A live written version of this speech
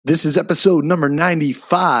This is episode number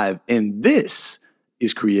 95, and this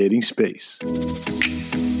is Creating Space.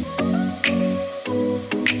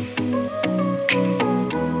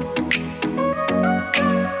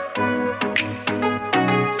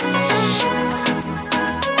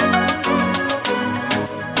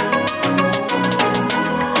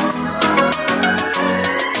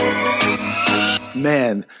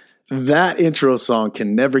 Man, that intro song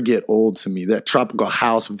can never get old to me, that tropical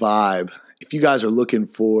house vibe. If you guys are looking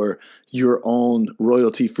for your own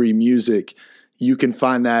royalty-free music, you can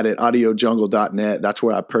find that at audiojungle.net. That's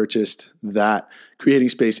where I purchased that Creating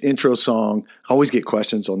Space intro song. I always get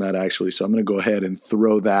questions on that, actually, so I'm going to go ahead and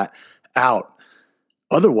throw that out.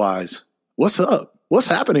 Otherwise, what's up? What's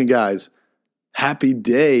happening, guys? Happy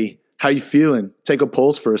day. How you feeling? Take a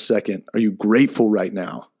pulse for a second. Are you grateful right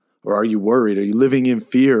now? Or are you worried? Are you living in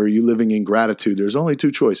fear? Or are you living in gratitude? There's only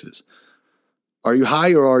two choices. Are you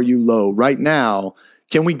high or are you low? Right now,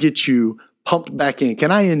 can we get you pumped back in? Can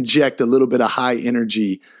I inject a little bit of high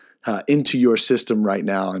energy into your system right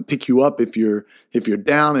now and pick you up if you're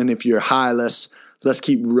down, and if you're high, let's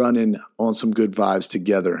keep running on some good vibes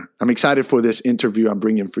together. I'm excited for this interview I'm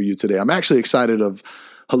bringing for you today. I'm actually excited of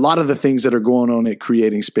a lot of the things that are going on at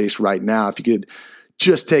Creating Space right now. If you could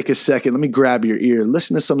just take a second, let me grab your ear.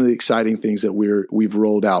 Listen to some of the exciting things that we've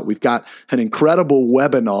rolled out. We've got an incredible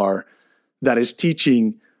webinar that is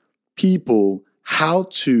teaching people how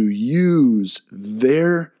to use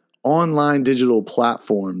their online digital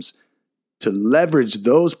platforms to leverage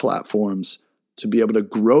those platforms to be able to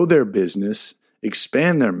grow their business,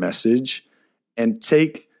 expand their message, and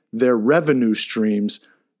take their revenue streams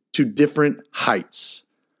to different heights.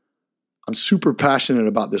 I'm super passionate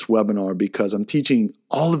about this webinar because I'm teaching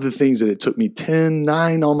all of the things that it took me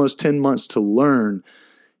almost 10 months to learn.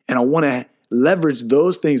 And I want to leverage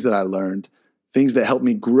those things that I learned, things that helped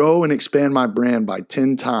me grow and expand my brand by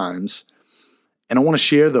 10 times. And I want to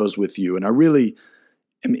share those with you. And I really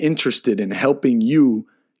am interested in helping you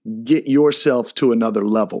get yourself to another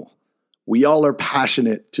level. We all are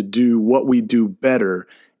passionate to do what we do better.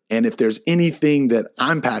 And if there's anything that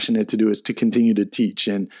I'm passionate to do, is to continue to teach.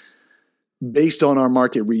 And based on our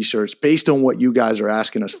market research, based on what you guys are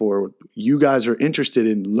asking us for, you guys are interested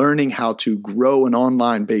in learning how to grow an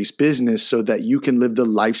online-based business so that you can live the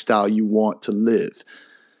lifestyle you want to live.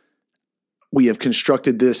 We have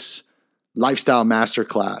constructed this lifestyle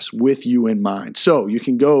masterclass with you in mind. So you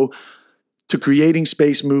can go to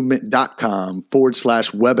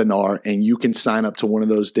creatingSpaceMovement.com/webinar and you can sign up to one of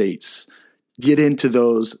those dates. Get into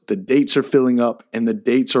those. The dates are filling up and the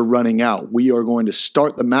dates are running out. We are going to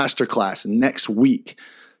start the masterclass next week.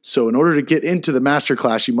 So in order to get into the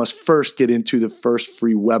masterclass, you must first get into the first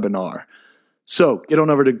free webinar. So get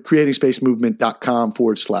on over to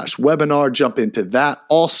creatingSpaceMovement.com/webinar. Jump into that.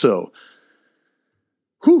 Also,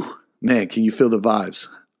 man, can you feel the vibes?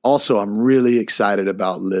 Also, I'm really excited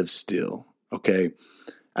about Live Still. Okay.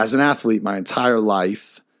 As an athlete, my entire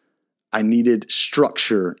life, I needed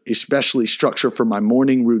structure, especially structure for my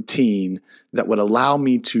morning routine that would allow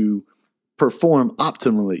me to perform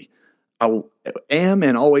optimally. I am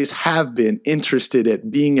and always have been interested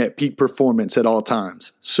at being at peak performance at all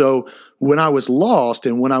times. So when I was lost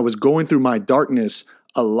and when I was going through my darkness,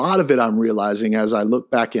 a lot of it I'm realizing as I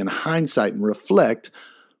look back in hindsight and reflect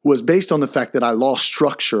was based on the fact that I lost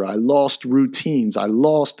structure, I lost routines, I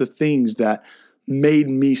lost the things that made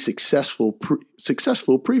me successful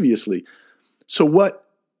previously. So what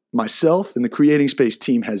myself and the Creating Space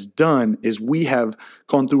team has done is we have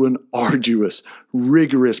gone through an arduous,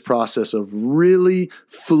 rigorous process of really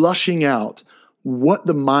flushing out what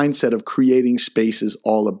the mindset of creating space is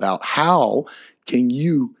all about. How can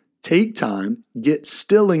you take time, get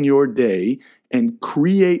still in your day, and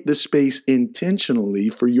create the space intentionally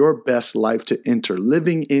for your best life to enter,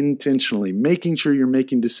 living intentionally, making sure you're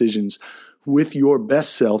making decisions with your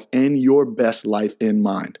best self and your best life in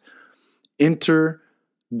mind. Enter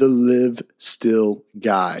the Live Still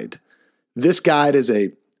Guide. This guide is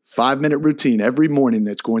a 5-minute routine every morning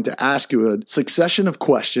that's going to ask you a succession of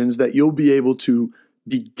questions that you'll be able to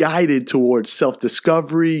be guided towards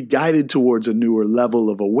self-discovery, guided towards a newer level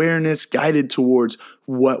of awareness, guided towards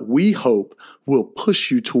what we hope will push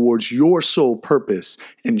you towards your soul purpose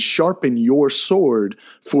and sharpen your sword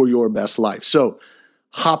for your best life. So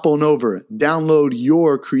hop on over, download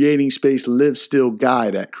your Creating Space Live Still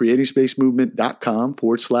guide at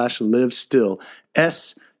creatingSpaceMovement.com/live still,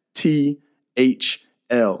 STHL,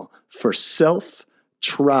 for self,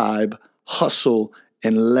 tribe, hustle,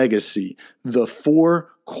 and legacy, the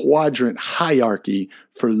 4-quadrant hierarchy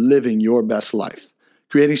for living your best life.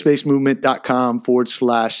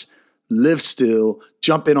 CreatingSpaceMovement.com/live Live Still.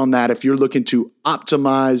 Jump in on that if you're looking to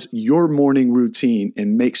optimize your morning routine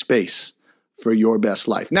and make space for your best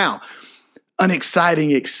life. Now, an exciting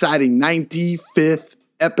 95th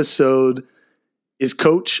episode is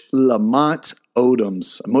Coach Lamont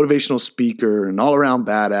Odoms, a motivational speaker, an all-around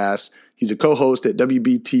badass. He's a co-host at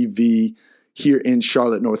WBTV here in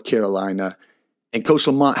Charlotte, North Carolina. And Coach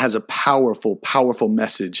Lamont has a powerful, powerful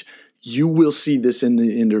message. You will see this in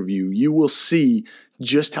the interview. You will see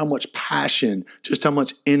just how much passion, just how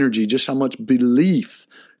much energy, just how much belief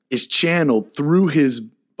is channeled through his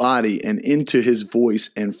body and into his voice,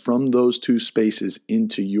 and from those two spaces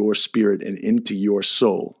into your spirit and into your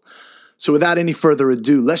soul. So without any further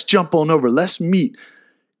ado, let's jump on over. Let's meet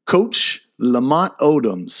Coach Lamont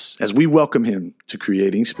Odoms as we welcome him to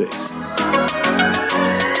Creating Space.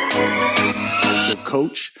 So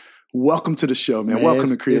Coach, welcome to the show, man. Welcome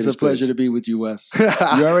to Creating Space. It's a pleasure to be with you, Wes.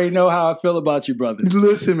 You already know how I feel about you, brother.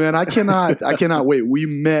 Listen, man, I cannot wait. We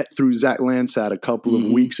met through Zach Lansat a couple of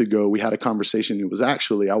weeks ago. We had a conversation. It was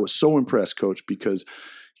actually, I was so impressed, Coach, because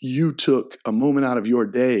you took a moment out of your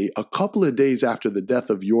day a couple of days after the death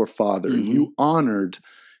of your father, and you honored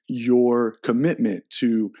your commitment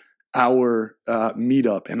to our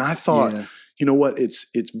meetup. And I thought, you know what,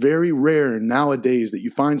 it's very rare nowadays that you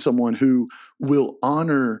find someone who will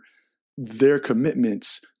honor their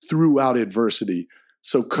commitments throughout adversity.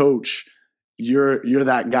 So Coach, you're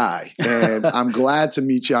that guy, and I'm glad to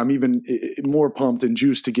meet you. I'm even more pumped and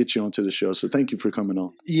juiced to get you onto the show. So thank you for coming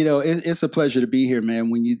on. You know, it's a pleasure to be here,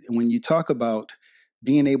 man. When you talk about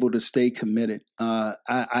being able to stay committed,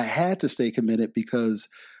 I had to stay committed because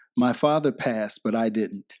my father passed, but I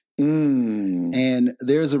didn't. And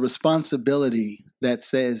there's a responsibility that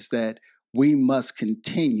says that we must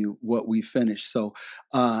continue what we finished. So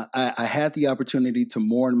I had the opportunity to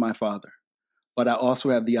mourn my father, but I also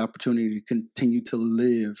have the opportunity to continue to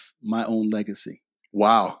live my own legacy.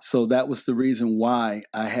 Wow. So that was the reason why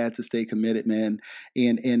I had to stay committed, man.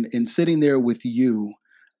 And sitting there with you,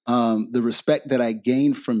 the respect that I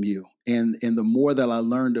gained from you and the more that I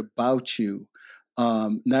learned about you,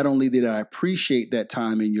 not only did I appreciate that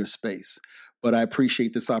time in your space, but I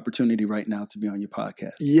appreciate this opportunity right now to be on your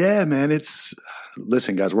podcast. Yeah, man.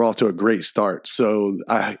 Listen, guys, we're off to a great start. So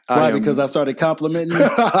because I started complimenting you?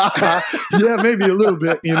 Yeah, maybe a little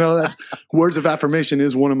bit. You know, that's words of affirmation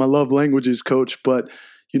is one of my love languages, Coach. But,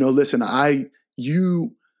 you know, listen,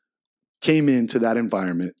 you came into that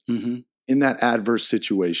environment in that adverse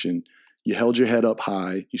situation. You held your head up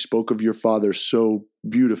high. You spoke of your father so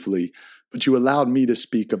beautifully, but you allowed me to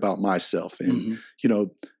speak about myself. And, you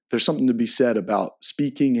know, there's something to be said about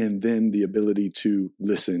speaking and then the ability to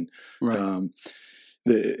listen. Right.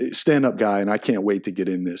 The stand-up guy, and I can't wait to get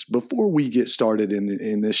in this. Before we get started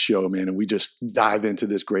in this show, man, and we just dive into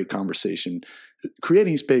this great conversation,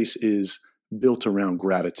 Creating Space is built around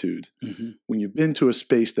gratitude. When you've been to a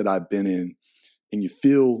space that I've been in and you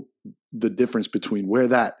feel the difference between where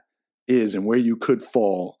that is and where you could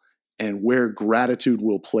fall and where gratitude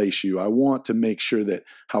will place you, I want to make sure that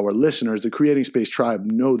our listeners, the Creating Space tribe,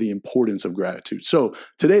 know the importance of gratitude. So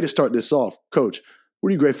today, to start this off, Coach, what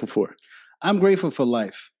are you grateful for? I'm grateful for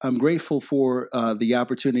life. I'm grateful for the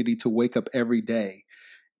opportunity to wake up every day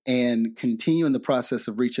and continue in the process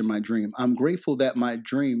of reaching my dream. I'm grateful that my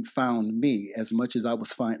dream found me as much as I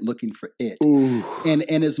was looking for it. Ooh. And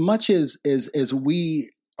as much as we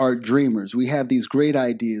are dreamers, we have these great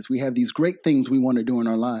ideas, we have these great things we want to do in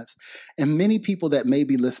our lives. And many people that may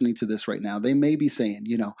be listening to this right now, they may be saying,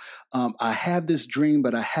 you know, I have this dream,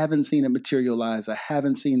 but I haven't seen it materialize. I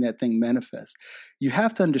haven't seen that thing manifest. You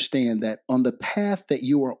have to understand that on the path that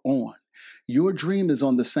you are on, your dream is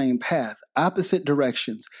on the same path, opposite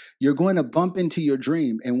directions. You're going to bump into your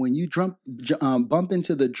dream. And when you bump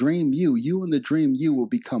into the dream you and the dream you will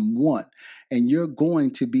become one. And you're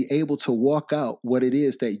going to be able to walk out what it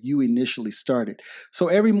is that you initially started. So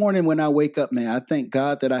every morning when I wake up, man, I thank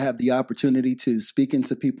God that I have the opportunity to speak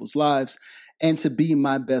into people's lives and to be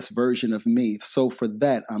my best version of me. So for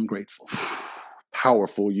that, I'm grateful.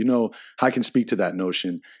 Powerful. You know, I can speak to that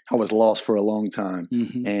notion. I was lost for a long time.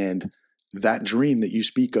 And that dream that you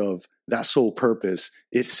speak of, that sole purpose,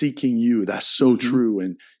 it's seeking you. That's so true.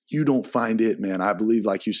 And you don't find it, man. I believe,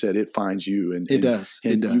 like you said, it finds you. And it does.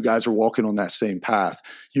 And you guys are walking on that same path.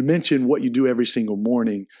 You mentioned what you do every single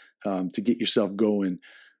morning to get yourself going.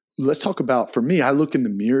 Let's talk about, for me, I look in the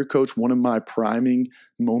mirror, Coach. One of my priming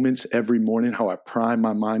moments every morning, how I prime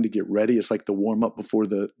my mind to get ready. It's like the warm up before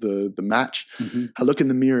the match. I look in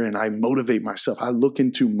the mirror and I motivate myself. I look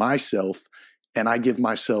into myself and I give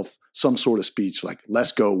myself some sort of speech like,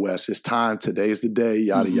 let's go, Wes. It's time. Today is the day,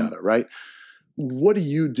 yada, yada, right? What do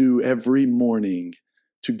you do every morning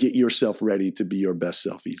to get yourself ready to be your best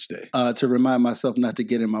self each day? To remind myself not to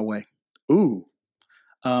get in my way. Ooh.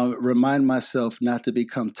 Remind myself not to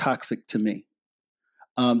become toxic to me.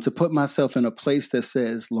 To put myself in a place that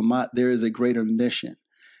says, Lamont, there is a greater mission,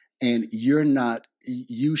 and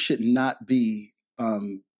you should not be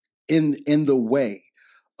in the way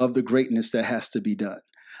of the greatness that has to be done.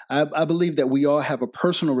 I believe that we all have a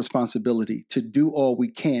personal responsibility to do all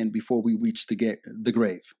we can before we reach the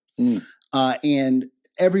grave. And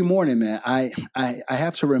every morning, man, I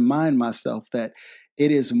have to remind myself that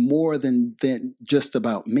it is more than just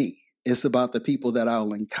about me. It's about the people that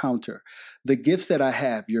I'll encounter. The gifts that I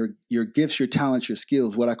have, your gifts, your talents, your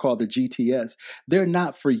skills, what I call the GTS, they're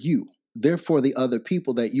not for you. They're for the other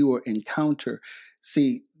people that you will encounter.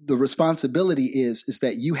 See, the responsibility is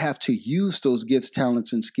that you have to use those gifts,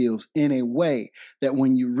 talents, and skills in a way that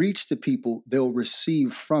when you reach the people, they'll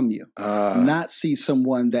receive from you, not see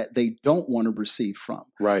someone that they don't want to receive from.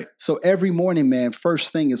 Right. So every morning, man,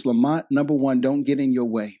 first thing is, Lamont, number one, don't get in your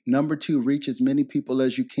way. Number two, reach as many people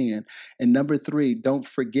as you can. And number three, don't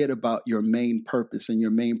forget about your main purpose. And your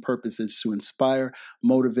main purpose is to inspire,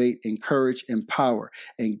 motivate, encourage, empower,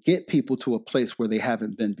 and get people to a place where they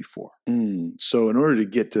haven't been before. So in order to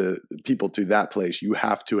get to people to that place, you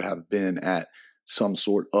have to have been at some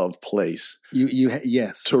sort of place.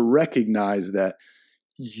 Yes. To recognize that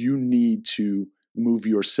you need to move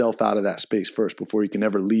yourself out of that space first before you can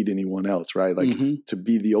ever lead anyone else, right? Like to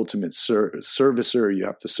be the ultimate servicer, you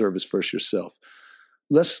have to service first yourself.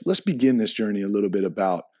 Let's begin this journey a little bit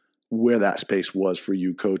about where that space was for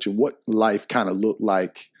you, Coach, and what life kind of looked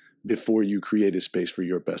like before you created space for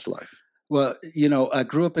your best life. Well, I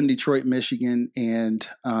grew up in Detroit, Michigan, and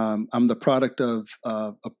I'm the product of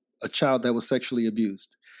a child that was sexually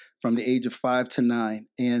abused from the age of 5 to 9.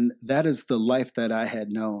 And that is the life that I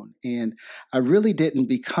had known. And I really didn't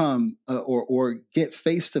become or get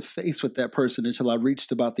face to face with that person until I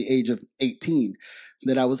reached about the age of 18,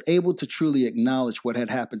 that I was able to truly acknowledge what had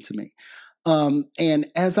happened to me. And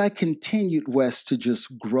as I continued, Wes, to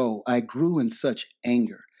just grow, I grew in such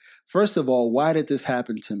anger. First of all, why did this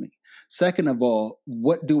happen to me? Second of all,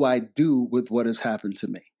 what do I do with what has happened to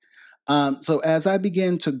me? So as I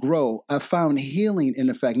began to grow, I found healing in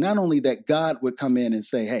the fact not only that God would come in and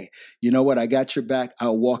say, hey, you know what, I got your back,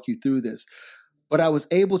 I'll walk you through this. But I was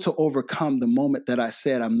able to overcome the moment that I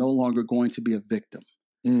said, I'm no longer going to be a victim.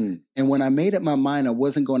 And when I made up my mind I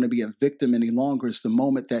wasn't going to be a victim any longer, it's the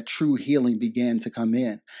moment that true healing began to come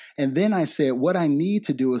in. And then I said, what I need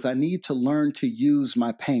to do is I need to learn to use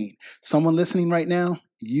my pain. Someone listening right now,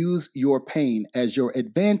 use your pain as your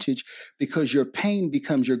advantage, because your pain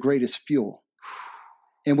becomes your greatest fuel.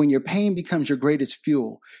 And when your pain becomes your greatest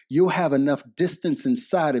fuel, you'll have enough distance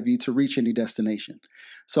inside of you to reach any destination.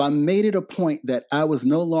 So I made it a point that I was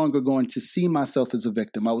no longer going to see myself as a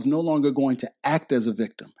victim. I was no longer going to act as a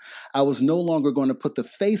victim. I was no longer going to put the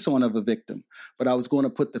face on of a victim, but I was going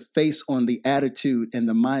to put the face on the attitude and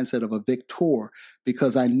the mindset of a victor,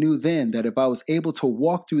 because I knew then that if I was able to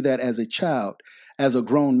walk through that as a child, as a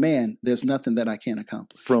grown man, there's nothing that I can't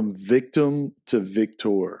accomplish. From victim to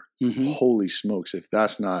victor. Holy smokes, if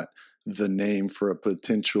that's not the name for a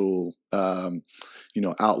potential,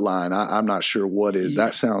 outline, I'm not sure what is.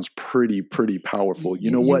 That sounds pretty powerful.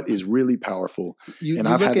 You know what is really powerful? You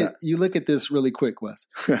look at this really quick, Wes.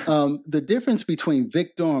 The difference between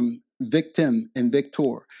victim, and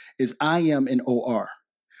victor is I am and OR.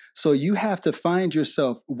 So you have to find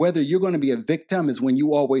yourself, whether you're going to be a victim is when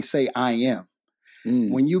you always say I am.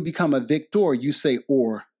 When you become a victor, you say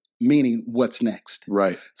or, meaning what's next.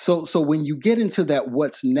 Right. So when you get into that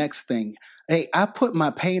what's next thing, hey, I put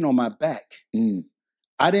my pain on my back.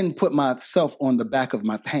 I didn't put myself on the back of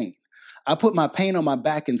my pain. I put my pain on my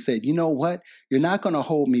back and said, you know what? You're not going to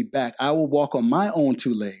hold me back. I will walk on my own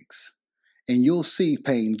 2 legs. And you'll see,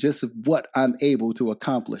 pain, just what I'm able to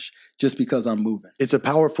accomplish just because I'm moving. It's a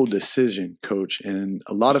powerful decision, Coach. And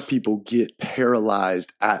a lot of people get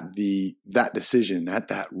paralyzed at that decision, at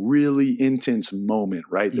that really intense moment,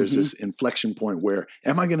 right? There's this inflection point where,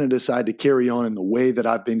 am I going to decide to carry on in the way that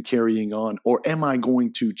I've been carrying on? Or am I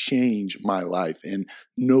going to change my life and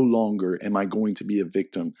no longer am I going to be a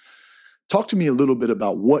victim? Talk to me a little bit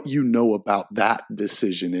about what you know about that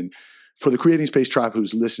decision. And for the Creating Space Tribe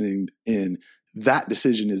who's listening in, that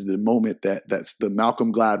decision is the moment that's the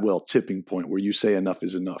Malcolm Gladwell tipping point where you say enough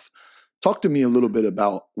is enough. Talk to me a little bit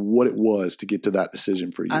about what it was to get to that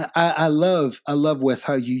decision for you. I love, Wes,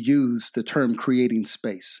 how you use the term creating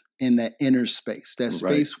space, in that inner space, that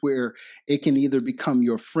space where it can either become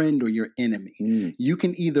your friend or your enemy. You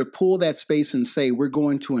can either pull that space and say, we're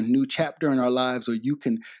going to a new chapter in our lives, or you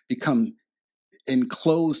can become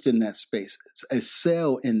enclosed in that space, a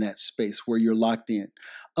cell in that space where you're locked in.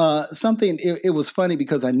 It was funny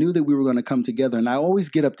because I knew that we were going to come together, and I always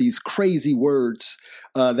get up these crazy words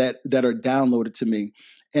that are downloaded to me.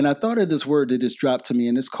 And I thought of this word that just dropped to me,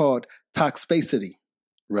 and it's called toxicity.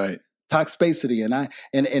 Right. Toxicity.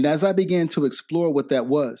 And as I began to explore what that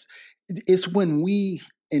was, it's when we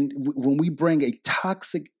bring a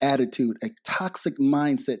toxic attitude, a toxic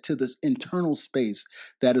mindset to this internal space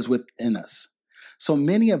that is within us. So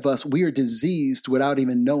many of us, we are diseased without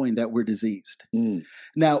even knowing that we're diseased.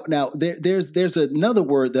 Now, there's another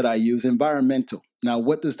word that I use, environmental. Now,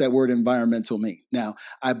 what does that word environmental mean? Now,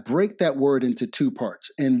 I break that word into two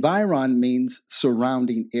parts. Environ means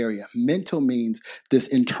surrounding area. Mental means this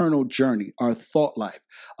internal journey, our thought life,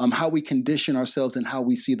 how we condition ourselves and how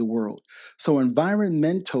we see the world. So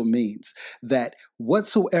environmental means that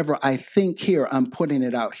whatsoever I think here, I'm putting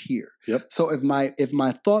it out here. Yep. So if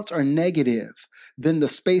my thoughts are negative, then the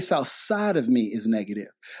space outside of me is negative.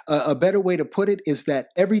 A better way to put it is that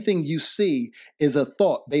everything you see is a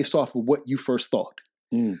thought based off of what you first thought.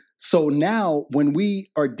 So now when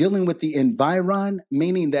we are dealing with the environ,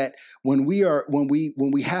 meaning that when we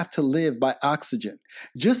have to live by oxygen,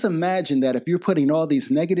 just imagine that if you're putting all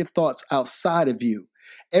these negative thoughts outside of you,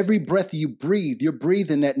 every breath you breathe, you're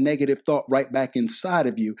breathing that negative thought right back inside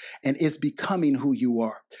of you, and it's becoming who you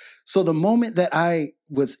are. So the moment that I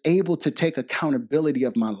was able to take accountability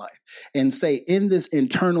of my life and say, in this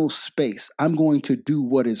internal space, I'm going to do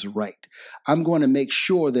what is right. I'm going to make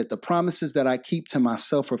sure that the promises that I keep to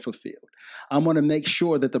myself are fulfilled. I'm going to make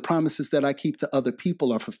sure that the promises that I keep to other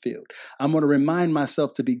people are fulfilled. I'm going to remind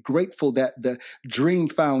myself to be grateful that the dream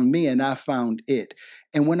found me and I found it.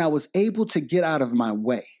 And when I was able to get out of my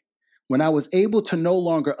way, when I was able to no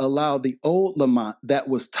longer allow the old Lamont that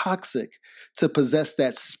was toxic to possess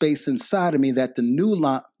that space inside of me that the new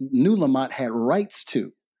Lamont had rights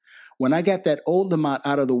to, when I got that old Lamont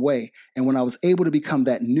out of the way, and when I was able to become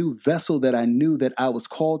that new vessel that I knew that I was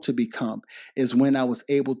called to become, is when I was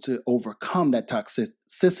able to overcome that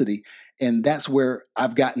toxicity. And that's where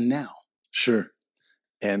I've gotten now. Sure.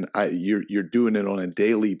 And you're doing it on a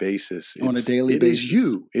daily basis. On a daily basis.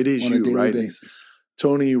 It is you, right? On a daily basis.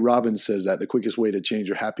 Tony Robbins says that the quickest way to change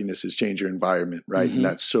your happiness is change your environment, right? Mm-hmm. And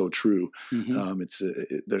that's so true. Mm-hmm.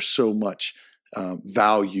 There's so much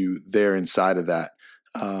value there inside of that.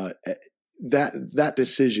 That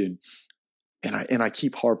decision, and I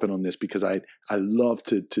keep harping on this because I love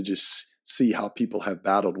to just see how people have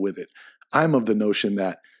battled with it. I'm of the notion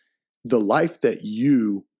that the life that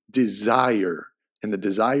you desire and the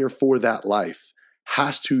desire for that life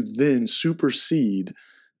has to then supersede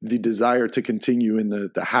the desire to continue in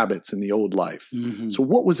the habits in the old life. Mm-hmm. So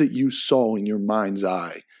what was it you saw in your mind's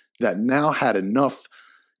eye that now had enough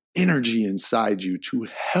energy inside you to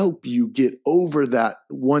help you get over that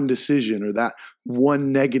one decision or that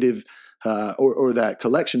one negative or that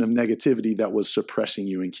collection of negativity that was suppressing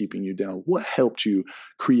you and keeping you down? What helped you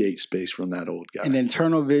create space from that old guy? An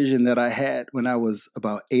internal vision that I had when I was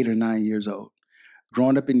about 8 or 9 years old.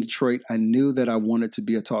 Growing up in Detroit, I knew that I wanted to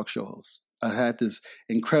be a talk show host. I had this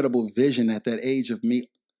incredible vision at that age of me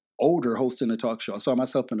older hosting a talk show. I saw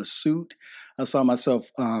myself in a suit. I saw myself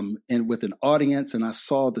with an audience, and I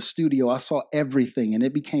saw the studio. I saw everything, and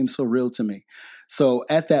it became so real to me. So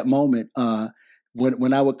at that moment,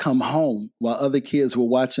 when I would come home while other kids were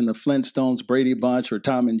watching the Flintstones, Brady Bunch, or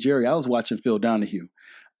Tom and Jerry, I was watching Phil Donahue.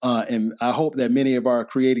 And I hope that many of our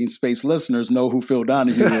Creating Space listeners know who Phil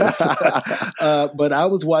Donahue is. But I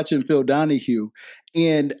was watching Phil Donahue,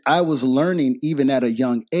 and I was learning even at a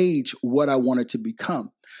young age what I wanted to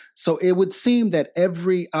become. So it would seem that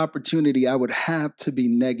every opportunity I would have to be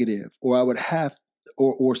negative, or I would have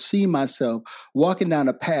or see myself walking down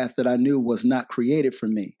a path that I knew was not created for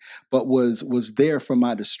me, but was there for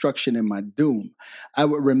my destruction and my doom. I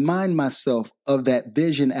would remind myself of that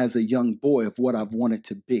vision as a young boy of what I've wanted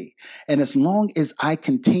to be. And as long as I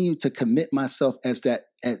continue to commit myself as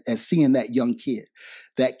seeing that young kid,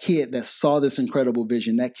 that kid that saw this incredible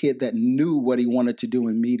vision, that kid that knew what he wanted to do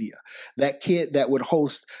in media, that kid that would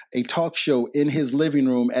host a talk show in his living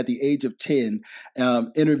room at the age of 10,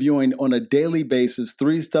 interviewing on a daily basis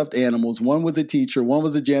 3 stuffed animals. One was a teacher, one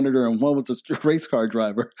was a janitor, and one was a race car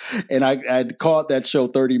driver. And I'd called that show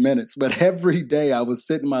 30 Minutes. But every day I would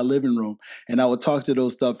sit in my living room and I would talk to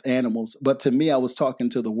those stuffed animals. But to me, I was talking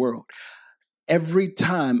to the world. Every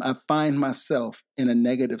time I find myself in a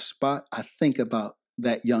negative spot, I think about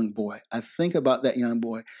that young boy. I think about that young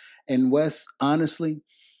boy. And Wes, honestly,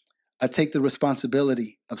 I take the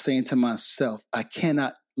responsibility of saying to myself, I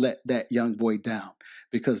cannot let that young boy down,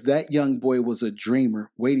 because that young boy was a dreamer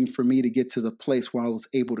waiting for me to get to the place where I was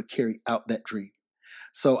able to carry out that dream.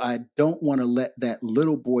 So I don't want to let that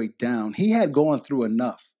little boy down. He had gone through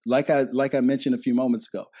enough. Like I mentioned a few moments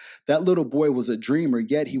ago, that little boy was a dreamer,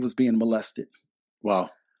 yet he was being molested. Wow.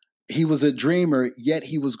 He was a dreamer, yet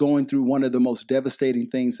he was going through one of the most devastating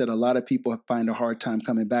things that a lot of people find a hard time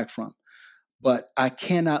coming back from. But I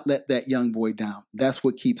cannot let that young boy down. That's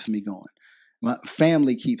what keeps me going. My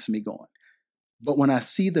family keeps me going. But when I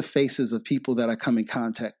see the faces of people that I come in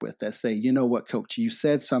contact with that say, you know what, coach, you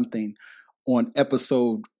said something on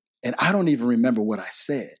episode, and I don't even remember what I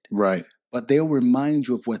said. Right. But they'll remind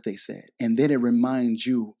you of what they said. And then it reminds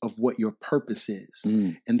you of what your purpose is.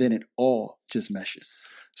 And then it all just meshes.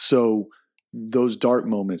 So those dark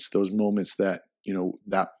moments, those moments that,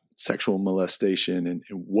 that sexual molestation and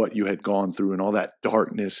what you had gone through and all that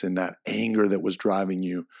darkness and that anger that was driving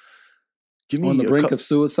you. Give me on the brink of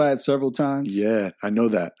suicide several times. Yeah, I know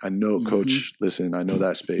that. I know, Coach. Listen, I know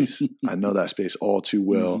that space. I know that space all too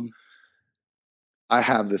well. I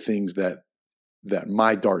have the things that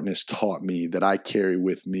my darkness taught me that I carry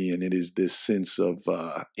with me, and it is this sense of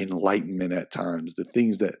enlightenment at times. The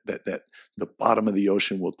things that the bottom of the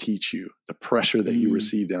ocean will teach you, the pressure that you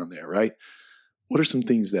receive down there. Right? What are some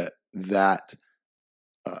things that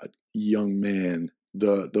young man,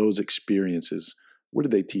 those experiences? What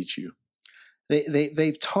did they teach you?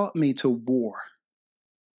 They've taught me to war.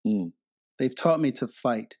 They've taught me to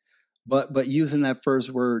fight, but using that first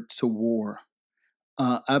word, to war.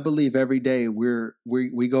 I believe every day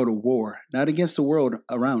we go to war, not against the world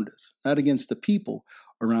around us, not against the people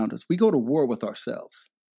around us. We go to war with ourselves.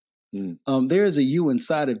 There is a you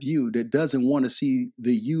inside of you that doesn't want to see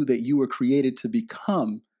the you that you were created to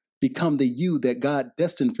become the you that God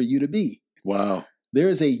destined for you to be. Wow. There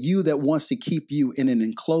is a you that wants to keep you in an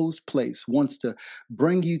enclosed place, wants to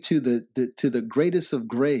bring you to the greatest of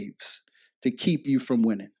graves to keep you from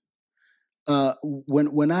winning.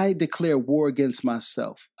 When I declare war against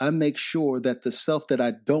myself, I make sure that the self that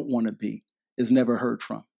I don't want to be is never heard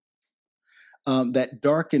from. That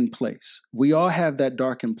darkened place, we all have that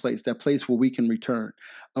darkened place, that place where we can return.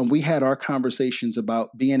 We had our conversations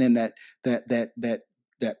about being in that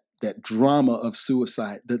drama of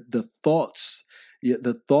suicide, the thoughts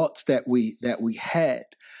that we had.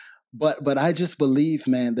 But I just believe,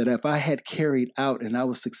 man, that if I had carried out and I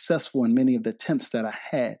was successful in many of the attempts that I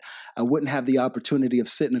had, I wouldn't have the opportunity of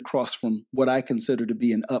sitting across from what I consider to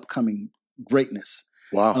be an upcoming greatness.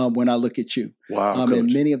 Wow. When I look at you. Wow.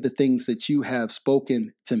 And many of the things that you have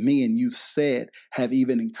spoken to me and you've said have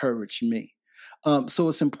even encouraged me. So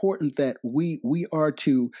it's important that we are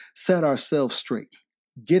to set ourselves straight.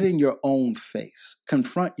 Get in your own face.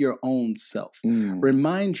 Confront your own self.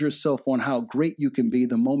 Remind yourself on how great you can be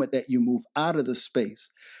the moment that you move out of the space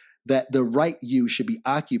that the right you should be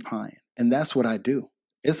occupying. And that's what I do.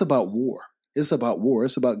 It's about war. It's about war.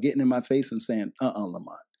 It's about getting in my face and saying,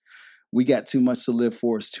 Lamont, we got too much to live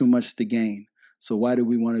for. It's too much to gain. So why do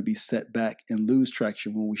we want to be set back and lose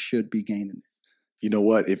traction when we should be gaining it? You know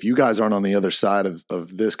what? If you guys aren't on the other side of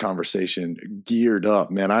this conversation, geared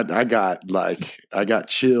up, man, I got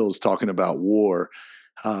chills talking about war.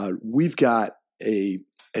 We've got a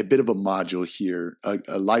bit of a module here,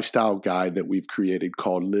 a lifestyle guide that we've created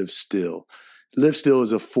called Live Still. Live Still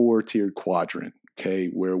is a 4-tiered quadrant, okay,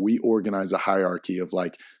 where we organize a hierarchy of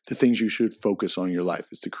like the things you should focus on in your life.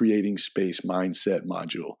 It's the creating space mindset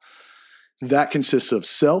module. That consists of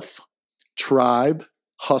self, tribe,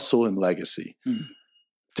 hustle, and legacy.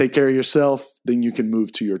 Take care of yourself, then you can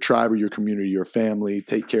move to your tribe or your community, your family.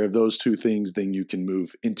 Take care of those two things, then you can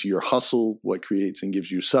move into your hustle, what creates and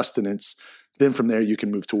gives you sustenance. Then from there, you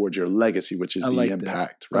can move towards your legacy, which is the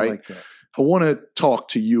impact, right? I like that. I want to talk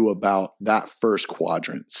to you about that first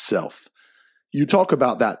quadrant, self. You talk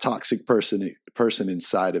about that toxic person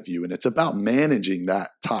inside of you, and it's about managing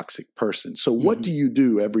that toxic person. So what do you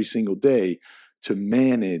do every single day to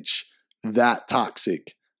manage that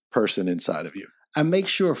toxic person inside of you? I make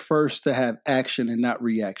sure first to have action and not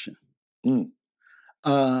reaction.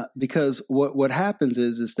 Because what happens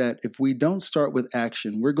is that if we don't start with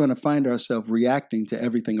action, we're going to find ourselves reacting to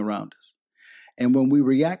everything around us. And when we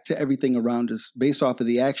react to everything around us based off of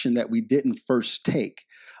the action that we didn't first take,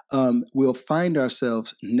 we'll find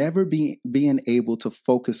ourselves never being able to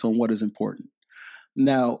focus on what is important.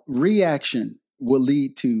 Now, reaction will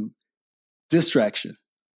lead to distraction.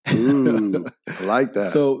 Ooh, I like that.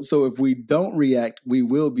 So if we don't react, we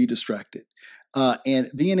will be distracted. And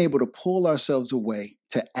being able to pull ourselves away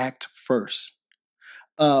to act first.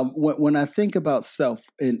 When I think about self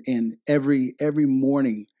in every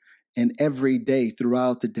morning and every day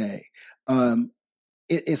throughout the day,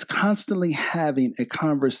 it's constantly having a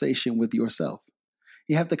conversation with yourself.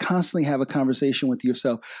 You have to constantly have a conversation with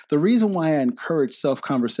yourself. The reason why I encourage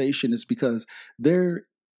self-conversation is because there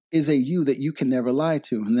is a you that you can never lie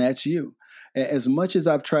to, and that's you. As much as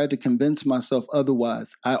I've tried to convince myself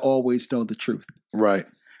otherwise, I always know the truth. Right.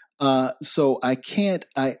 So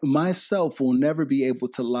myself will never be able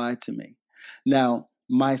to lie to me. Now,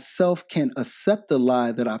 myself can accept the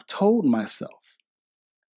lie that I've told myself.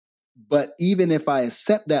 But even if I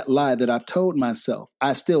accept that lie that I've told myself,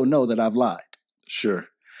 I still know that I've lied. Sure.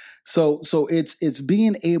 So it's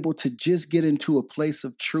being able to just get into a place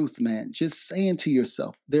of truth, man. Just saying to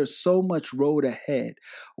yourself, there's so much road ahead.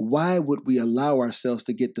 Why would we allow ourselves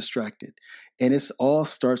to get distracted? And it all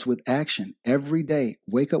starts with action. Every day,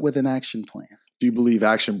 wake up with an action plan. Do you believe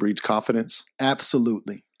action breeds confidence?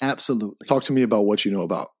 Absolutely. Absolutely. Talk to me about what you know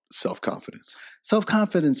about self-confidence.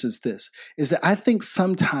 Self-confidence is that I think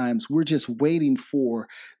sometimes we're just waiting for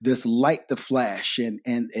this light to flash and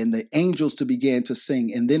the angels to begin to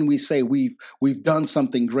sing. And then we say we've done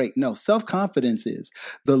something great. No, self-confidence is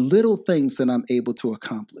the little things that I'm able to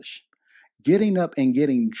accomplish. Getting up and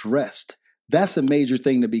getting dressed. That's a major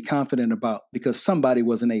thing to be confident about because somebody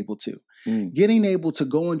wasn't able to. Getting able to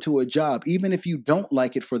go into a job, even if you don't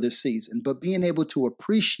like it for this season, but being able to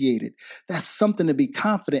appreciate it, that's something to be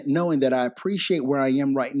confident knowing that I appreciate where I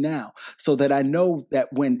am right now so that I know that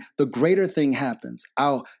when the greater thing happens,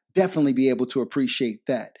 I'll definitely be able to appreciate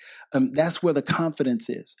that. That's where the confidence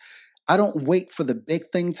is. I don't wait for the big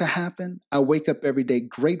thing to happen. I wake up every day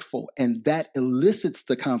grateful, and that elicits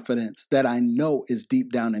the confidence that I know is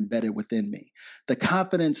deep down embedded within me. The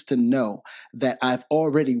confidence to know that I've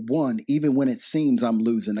already won, even when it seems I'm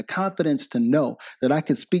losing. The confidence to know that I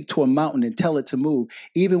can speak to a mountain and tell it to move,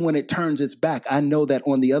 even when it turns its back. I know that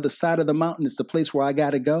on the other side of the mountain is the place where I got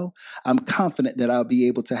to go. I'm confident that I'll be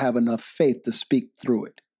able to have enough faith to speak through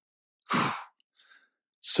it.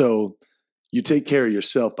 So you take care of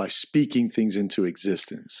yourself by speaking things into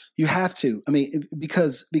existence. You have to. I mean,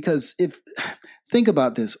 because if think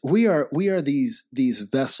about this, we are these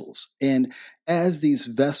vessels, and as these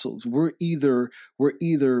vessels, we're either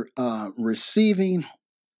receiving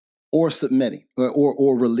or submitting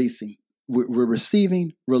or releasing. We're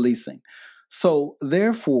receiving, releasing. So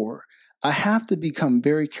therefore, I have to become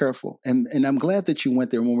very careful, and I'm glad that you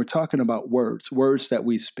went there when we're talking about words that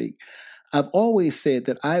we speak. I've always said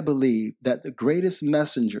that I believe that the greatest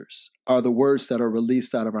messengers are the words that are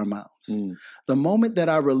released out of our mouths. The moment that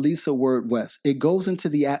I release a word, Wes, it goes into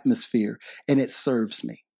the atmosphere and it serves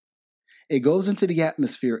me. It goes into the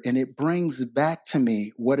atmosphere and it brings back to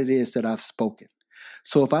me what it is that I've spoken.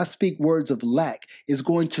 So if I speak words of lack, it's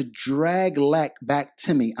going to drag lack back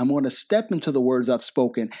to me. I'm going to step into the words I've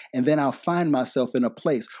spoken, and then I'll find myself in a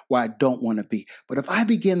place where I don't want to be. But if I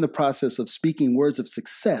begin the process of speaking words of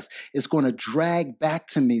success, it's going to drag back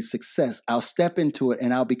to me success. I'll step into it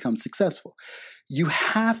and I'll become successful. You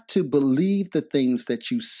have to believe the things that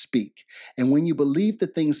you speak. And when you believe the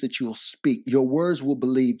things that you will speak, your words will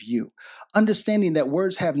believe you. Understanding that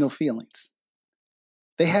words have no feelings.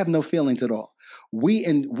 They have no feelings at all.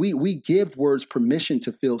 We give words permission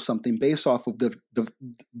to feel something based off of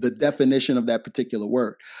the definition of that particular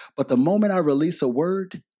word. But the moment I release a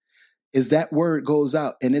word, is that word goes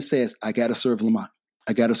out and it says, I got to serve Lamont.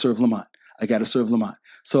 I got to serve Lamont. I got to serve Lamont.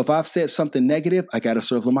 So if I've said something negative, I got to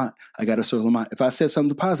serve Lamont. I got to serve Lamont. If I said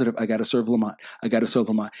something positive, I got to serve Lamont. I got to serve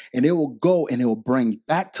Lamont. And it will go and it will bring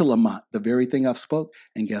back to Lamont the very thing I've spoke.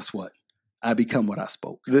 And guess what? I become what I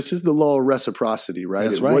spoke. This is the law of reciprocity, right?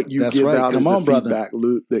 That's right. What you That's give right. out Come is on, the brother. feedback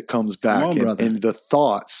loop that comes back. Come on, brother. And the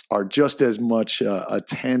thoughts are just as much a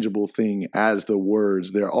tangible thing as the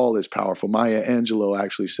words. They're all as powerful. Maya Angelou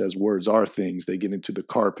actually says words are things. They get into the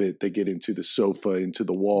carpet, they get into the sofa, into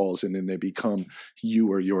the walls, and then they become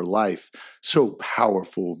you or your life. So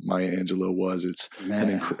powerful Maya Angelou was. It's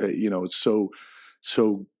it's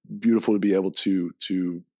so beautiful to be able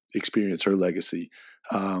to experience her legacy.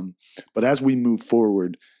 But as we move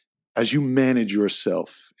forward, as you manage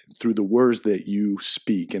yourself through the words that you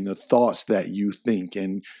speak and the thoughts that you think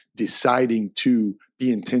and deciding to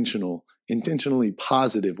be intentionally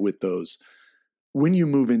positive with those, when you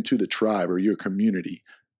move into the tribe or your community,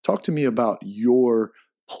 talk to me about your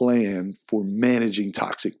plan for managing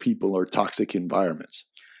toxic people or toxic environments.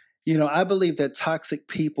 I believe that toxic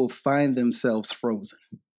people find themselves frozen.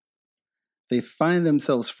 They find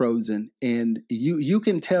themselves frozen, and you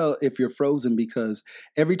can tell if you're frozen because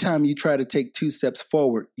every time you try to take 2 steps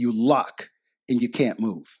forward, you lock and you can't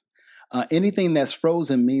move. Anything that's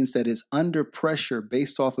frozen means that it's under pressure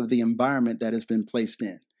based off of the environment that has been placed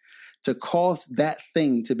in. to cause that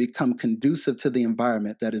thing to become conducive to the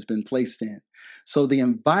environment that has been placed in. So the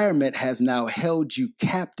environment has now held you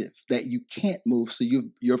captive, that you can't move, so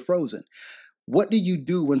you're frozen. What do you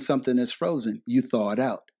do when something is frozen? You thaw it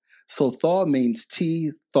out. So thaw means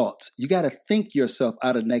thoughts. You got to think yourself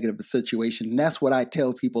out of negative situation. And that's what I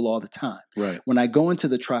tell people all the time. Right. When I go into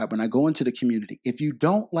the tribe, when I go into the community, if you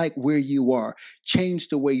don't like where you are, change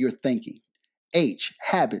the way you're thinking.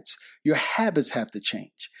 Habits. Your habits have to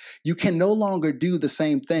change. You can no longer do the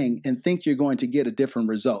same thing and think you're going to get a different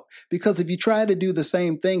result. Because if you try to do the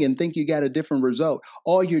same thing and think you got a different result,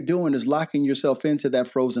 all you're doing is locking yourself into that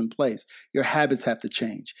frozen place. Your habits have to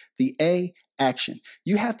change. The A, action.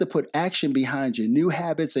 You have to put action behind your new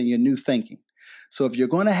habits and your new thinking. So if you're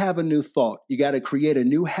going to have a new thought, you got to create a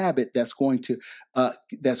new habit that's going to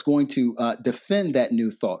defend that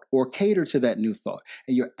new thought or cater to that new thought.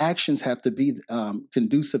 And your actions have to be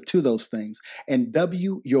conducive to those things. And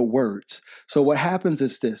W, your words. So what happens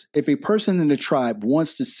is this: if a person in the tribe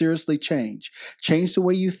wants to seriously change the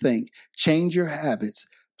way you think, change your habits,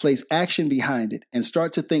 place action behind it, and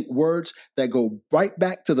start to think words that go right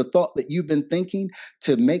back to the thought that you've been thinking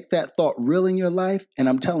to make that thought real in your life. And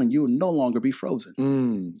I'm telling you, will no longer be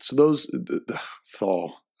frozen. So those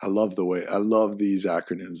thaw. I love these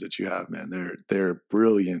acronyms that you have, man. They're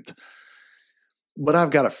brilliant. But I've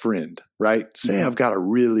got a friend, right? Say I've got a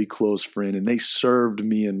really close friend and they served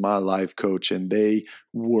me in my life, coach, and they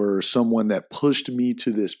were someone that pushed me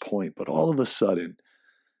to this point. But all of a sudden,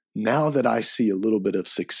 now that I see a little bit of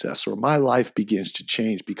success, or my life begins to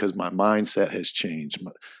change because my mindset has changed,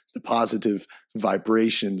 the positive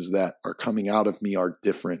vibrations that are coming out of me are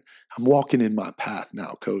different. I'm walking in my path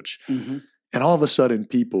now, coach. Mm-hmm. And all of a sudden,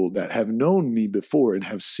 people that have known me before and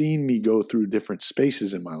have seen me go through different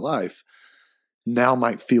spaces in my life now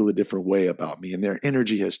might feel a different way about me, and their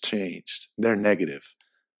energy has changed. They're negative.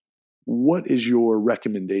 What is your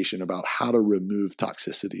recommendation about how to remove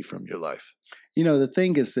toxicity from your life? You know, the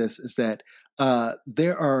thing is this, is that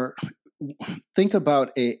think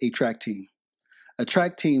about a track team. A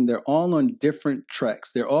track team, they're all on different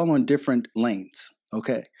tracks. They're all on different lanes,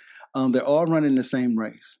 okay? They're all running the same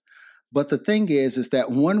race. But the thing is that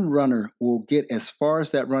one runner will get as far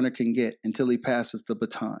as that runner can get until he passes the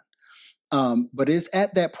baton. But it's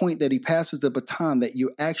at that point that he passes the baton that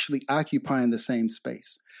you're actually occupying the same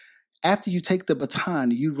space. After you take the baton,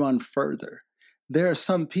 you run further. There are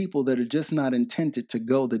some people that are just not intended to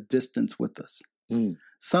go the distance with us.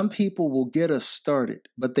 Some people will get us started,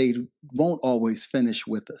 but they won't always finish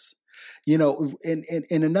with us. You know, and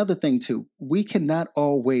another thing too, we cannot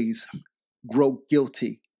always grow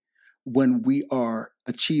guilty when we are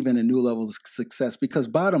achieving a new level of success, because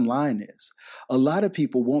bottom line is a lot of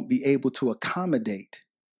people won't be able to accommodate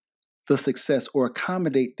the success or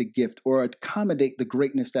accommodate the gift or accommodate the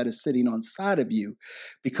greatness that is sitting on side of you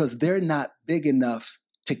because they're not big enough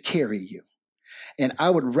to carry you. And I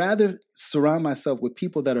would rather surround myself with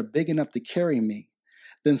people that are big enough to carry me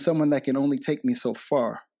than someone that can only take me so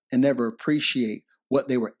far and never appreciate what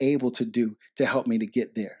they were able to do to help me to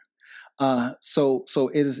get there. So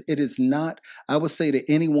it is not, I would say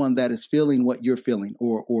to anyone that is feeling what you're feeling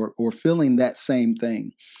or feeling that same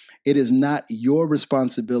thing, it is not your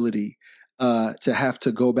responsibility to have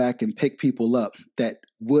to go back and pick people up that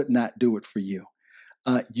would not do it for you.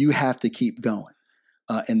 You have to keep going.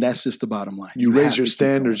 And that's just the bottom line. You raise your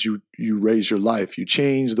standards, you raise your life. You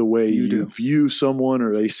change the way you view someone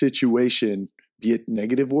or a situation, be it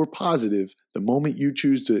negative or positive. The moment you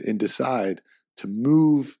choose to and decide to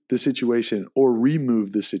move the situation or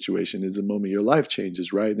remove the situation is the moment your life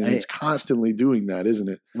changes, right? And it's constantly doing that, isn't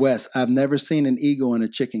it? Wes, I've never seen an eagle in a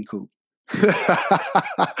chicken coop.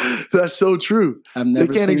 That's so true. They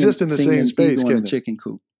can't exist in the same space, can they? Chicken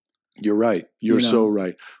coop. You're right. You're so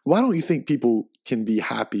right. Why don't you think people can be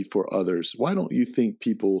happy for others? Why don't you think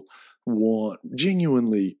people want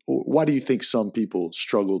genuinely, or why do you think some people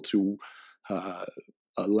struggle to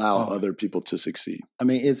allow other people to succeed? I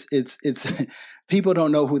mean, it's people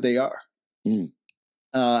don't know who they are.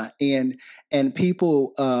 And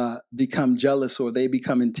people become jealous or they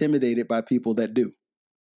become intimidated by people that do.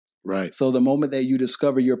 Right. So the moment that you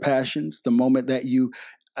discover your passions, the moment that you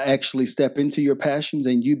actually step into your passions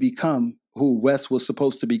and you become who Wes was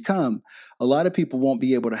supposed to become, a lot of people won't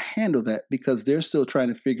be able to handle that because they're still trying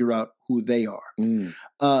to figure out who they are.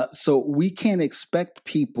 So we can't expect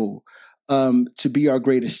people to be our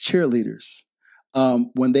greatest cheerleaders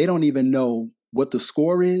when they don't even know what the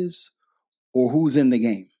score is or who's in the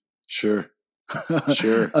game. Sure.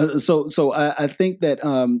 Sure. So I think that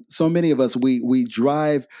so many of us, we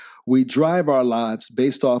drive We drive our lives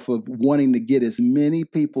based off of wanting to get as many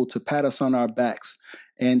people to pat us on our backs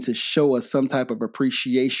and to show us some type of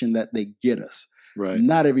appreciation that they get us. Right.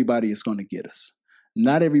 Not everybody is going to get us.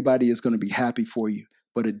 Not everybody is going to be happy for you,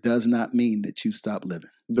 but it does not mean that you stop living.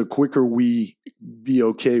 The quicker we be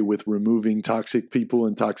okay with removing toxic people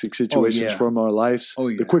and toxic situations from our lives,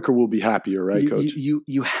 the quicker we'll be happier, right, Coach?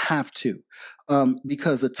 You have to,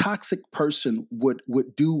 because a toxic person would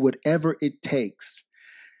do whatever it takes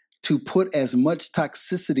to put as much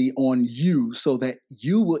toxicity on you so that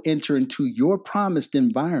you will enter into your promised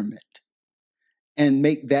environment and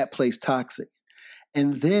make that place toxic.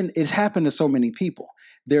 And then it's happened to so many people.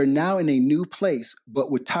 They're now in a new place,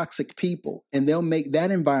 but with toxic people, and they'll make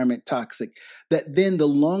that environment toxic. That then the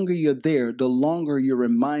longer you're there, the longer you're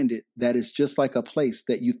reminded that it's just like a place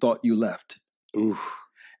that you thought you left. Oof.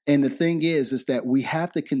 And the thing is that we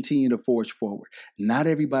have to continue to forge forward. Not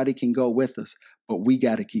everybody can go with us, but we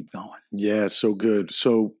got to keep going. Yeah, so good.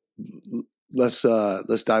 So let's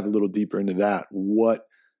dive a little deeper into that. What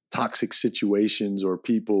toxic situations or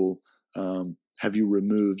people have you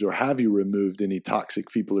removed any toxic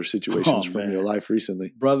people or situations from your life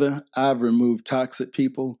recently? Brother, I've removed toxic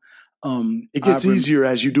people. It gets easier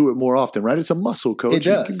as you do it more often, right? It's a muscle, Coach. It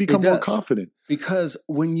does. You can become more confident. Because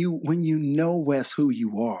when you know, Wes, who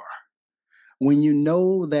you are, when you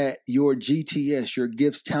know that your GTS, your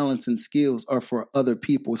gifts, talents, and skills are for other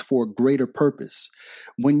people, it's for a greater purpose.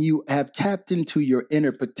 When you have tapped into your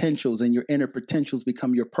inner potentials and your inner potentials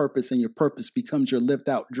become your purpose and your purpose becomes your lived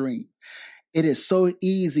out dream, it is so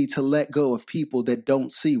easy to let go of people that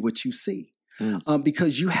don't see what you see.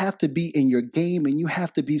 Because you have to be in your game and you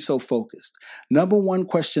have to be so focused. Number one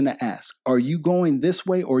question to ask, are you going this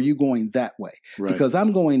way or are you going that way? Right. Because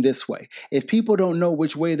I'm going this way. If people don't know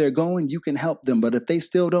which way they're going, you can help them. But if they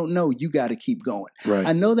still don't know, you got to keep going. Right.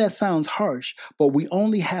 I know that sounds harsh, but we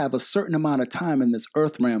only have a certain amount of time in this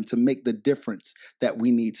earth realm to make the difference that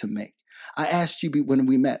we need to make. I asked you when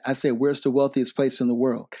we met, I said, where's the wealthiest place in the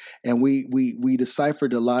world? And we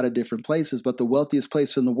deciphered a lot of different places, but the wealthiest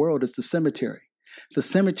place in the world is the cemetery. The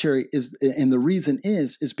cemetery is, and the reason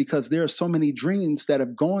is because there are so many dreams that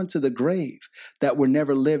have gone to the grave that were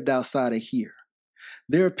never lived outside of here.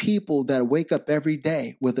 There are people that wake up every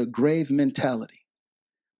day with a grave mentality.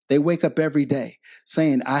 They wake up every day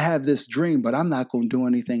saying, I have this dream, but I'm not going to do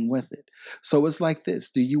anything with it. So it's like this.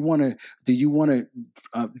 Do you want to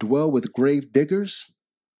dwell with grave diggers?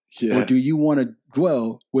 Yeah. Or do you want to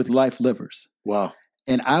dwell with life livers? Wow.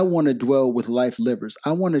 And I want to dwell with life livers.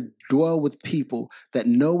 I want to dwell with people that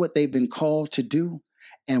know what they've been called to do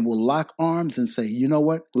and will lock arms and say, you know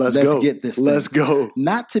what? Let's get this thing. Let's go.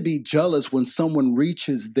 Not to be jealous when someone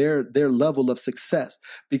reaches their level of success,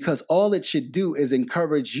 because all it should do is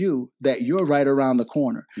encourage you that you're right around the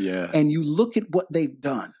corner. Yeah. And you look at what they've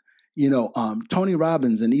done. You know, Tony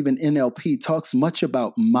Robbins and even NLP talks much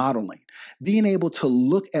about modeling, being able to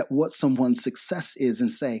look at what someone's success is and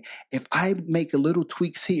say, if I make a little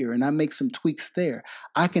tweaks here and I make some tweaks there,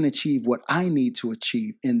 I can achieve what I need to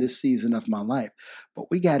achieve in this season of my life. But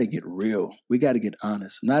we got to get real. We got to get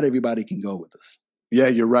honest. Not everybody can go with us. Yeah,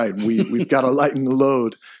 you're right. We've got to lighten the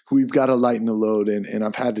load. We've got to lighten the load. And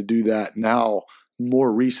I've had to do that now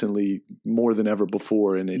more recently, more than ever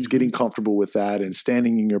before. And it's getting comfortable with that and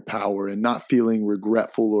standing in your power and not feeling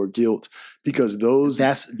regretful or guilt, because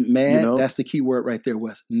that's the key word right there,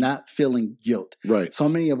 Wes. Not feeling guilt. Right. So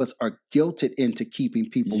many of us are guilted into keeping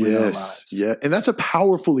people in our lives. Yeah. And that's a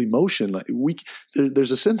powerful emotion. Like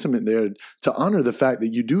there's a sentiment there to honor the fact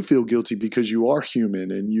that you do feel guilty because you are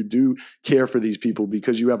human and you do care for these people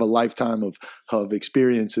because you have a lifetime of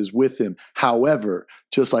experiences with them. However,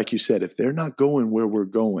 just like you said, if they're not going where we're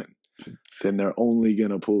going, then they're only going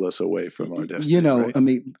to pull us away from our destiny. You know, right? I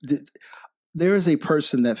mean, there is a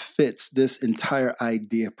person that fits this entire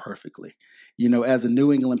idea perfectly. You know, as a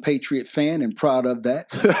New England Patriot fan and proud of that,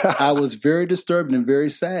 I was very disturbed and very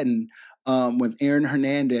saddened with Aaron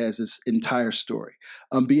Hernandez's entire story.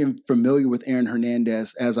 Being familiar with Aaron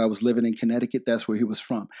Hernandez as I was living in Connecticut, that's where he was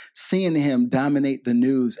from. Seeing him dominate the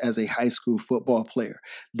news as a high school football player,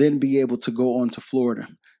 then be able to go on to Florida,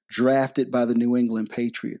 drafted by the New England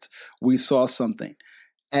Patriots. We saw something.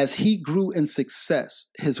 As he grew in success,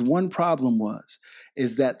 his one problem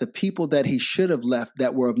is that the people that he should have left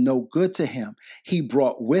that were of no good to him, he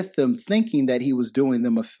brought with them thinking that he was doing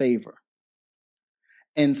them a favor.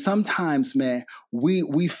 And sometimes, man,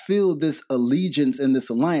 we feel this allegiance and this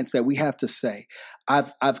alliance that we have to say,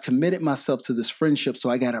 I've committed myself to this friendship, so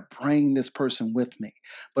I got to bring this person with me.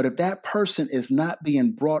 But if that person is not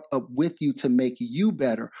being brought up with you to make you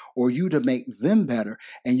better or you to make them better,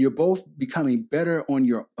 and you're both becoming better on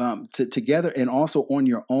your together and also on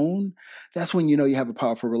your own, that's when you know you have a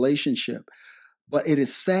powerful relationship. But it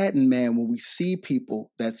is saddened, man, when we see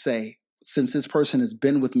people that say, since this person has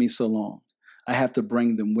been with me so long, I have to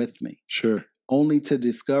bring them with me. Sure. Only to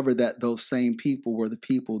discover that those same people were the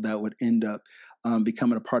people that would end up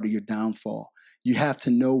becoming a part of your downfall. You have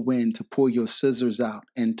to know when to pull your scissors out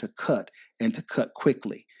and to cut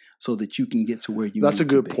quickly so that you can get to where you need to be. That's a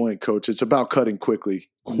good point, Coach. It's about cutting quickly.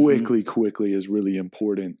 Quickly is really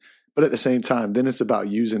important. But at the same time, then it's about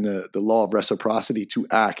using the law of reciprocity to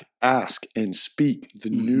ask and speak the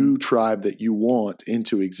new tribe that you want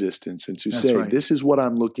into existence and to say, this is what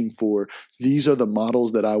I'm looking for. These are the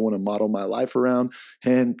models that I want to model my life around.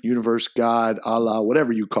 And universe, God, Allah,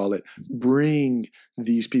 whatever you call it, bring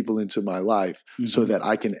these people into my life so that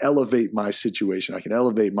I can elevate my situation, I can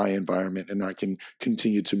elevate my environment, and I can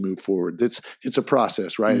continue to move forward. It's a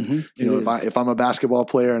process, right? You know, if I'm a basketball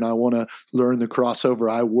player and I want to learn the crossover,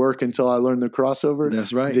 I work until I learn the crossover.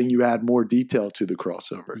 That's right. Then you add more detail to the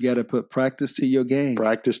crossover. You got to put practice to your game.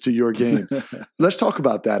 Practice to your game. Let's talk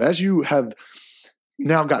about that. As you have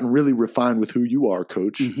now gotten really refined with who you are,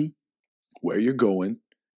 Coach, where you're going,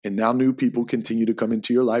 and now new people continue to come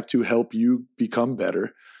into your life to help you become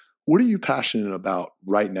better. What are you passionate about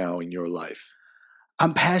right now in your life?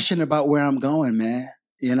 I'm passionate about where I'm going, man.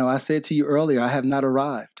 You know, I said to you earlier, I have not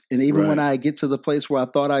arrived. And even when I get to the place where I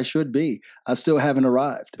thought I should be, I still haven't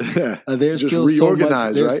arrived. There's still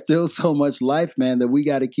still so much life, man, that we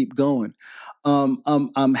got to keep going.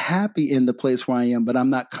 I'm happy in the place where I am, but I'm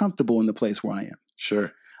not comfortable in the place where I am.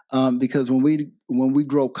 Sure. Because when we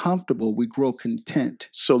grow comfortable, we grow content.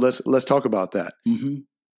 So let's talk about that.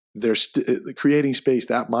 There's creating space,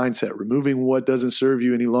 that mindset, removing what doesn't serve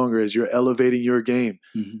you any longer as you're elevating your game.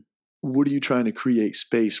 What are you trying to create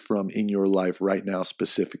space from in your life right now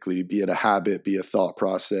specifically? Be it a habit, be a thought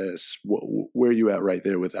process. Where are you at right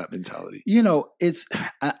there with that mentality? You know,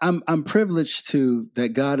 I'm privileged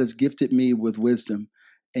that God has gifted me with wisdom,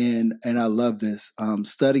 and I love this.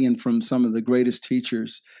 Studying from some of the greatest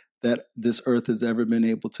teachers that this earth has ever been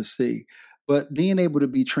able to see, but being able to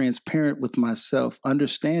be transparent with myself,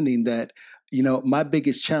 understanding that, you know, my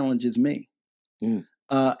biggest challenge is me.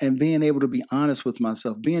 And being able to be honest with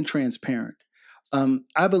myself, being transparent.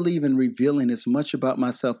 I believe in revealing as much about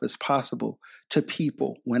myself as possible to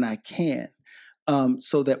people when I can,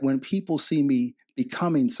 so that when people see me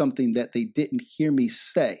becoming something that they didn't hear me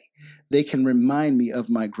say, they can remind me of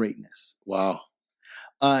my greatness. Wow.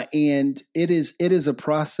 And it is a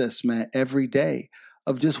process, man, every day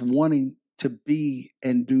of just wanting to be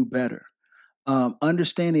and do better.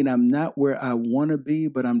 Understanding I'm not where I want to be,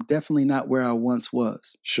 but I'm definitely not where I once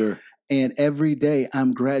was. Sure. And every day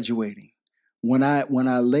I'm graduating. When I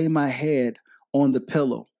lay my head on the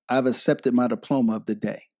pillow, I've accepted my diploma of the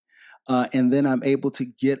day. And then I'm able to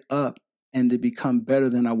get up and to become better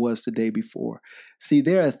than I was the day before. See,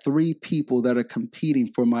 there are 3 people that are competing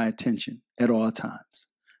for my attention at all times.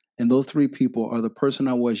 And those 3 people are the person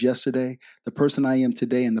I was yesterday, the person I am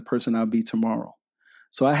today, and the person I'll be tomorrow.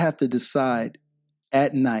 So I have to decide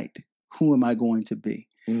at night, who am I going to be?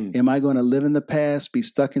 Am I going to live in the past, be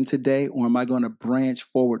stuck in today, or am I going to branch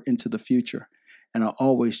forward into the future? And I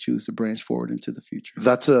always choose to branch forward into the future.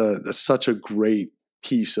 That's such a great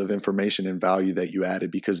piece of information and value that you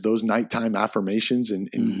added, because those nighttime affirmations and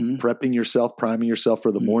prepping yourself, priming yourself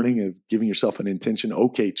for the morning and giving yourself an intention.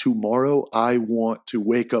 Okay, tomorrow I want to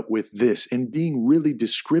wake up with this, and being really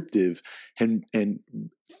descriptive and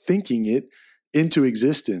thinking it into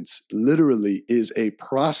existence literally is a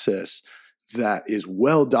process that is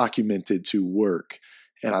well documented to work.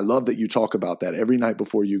 And I love that you talk about that every night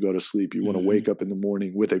before you go to sleep. You want to wake up in the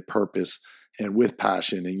morning with a purpose and with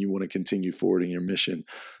passion, and you want to continue forward in your mission.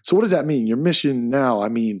 So what does that mean? Your mission now, I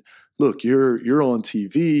mean, look, you're on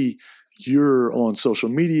TV, you're on social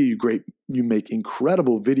media, you make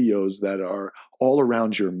incredible videos that are all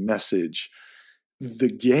around your message. The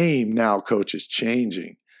game now, Coach, is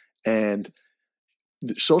changing. And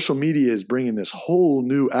social media is bringing this whole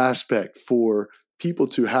new aspect for people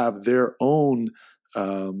to have their own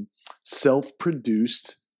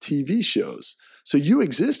self-produced TV shows. So you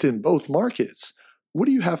exist in both markets. What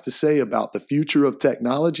do you have to say about the future of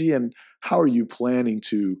technology, and how are you planning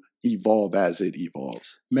to evolve as it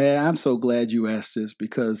evolves? Man, I'm so glad you asked this,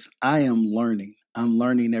 because I am learning. I'm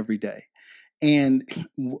learning every day. And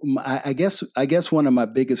I guess one of my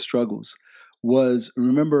biggest struggles was,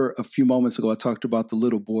 remember a few moments ago, I talked about the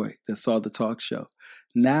little boy that saw the talk show.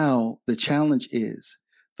 Now the challenge is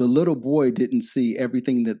the little boy didn't see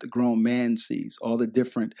everything that the grown man sees, all the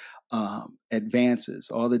different advances,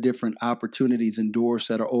 all the different opportunities and doors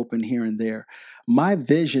that are open here and there. My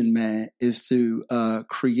vision, man, is to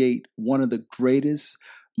create one of the greatest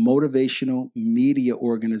motivational media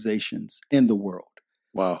organizations in the world.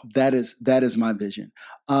 Wow. That is my vision,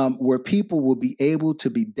 where people will be able to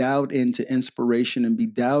be dialed into inspiration and be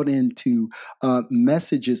dialed into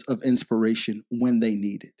messages of inspiration when they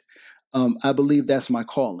need it. I believe that's my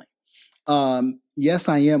calling. Yes,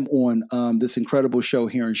 I am on this incredible show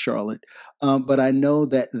here in Charlotte, but I know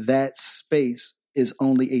that space is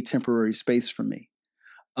only a temporary space for me.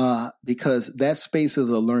 Because that space is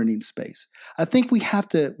a learning space. I think we have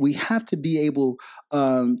to be able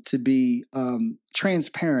to be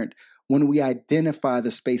transparent when we identify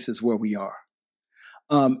the spaces where we are.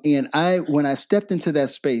 And when I stepped into that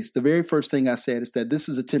space, the very first thing I said is that this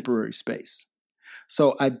is a temporary space.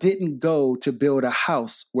 So I didn't go to build a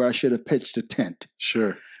house where I should have pitched a tent.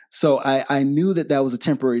 Sure. So I knew that was a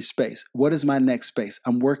temporary space. What is my next space?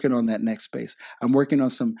 I'm working on that next space. I'm working on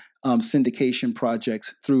some syndication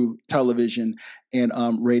projects through television and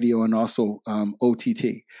radio and also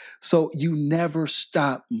OTT. So you never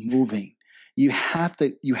stop moving. You have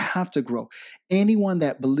to grow. Anyone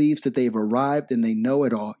that believes that they've arrived and they know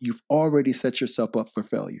it all, you've already set yourself up for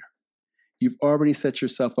failure. You've already set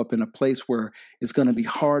yourself up in a place where it's going to be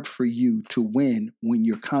hard for you to win when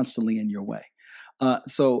you're constantly in your way.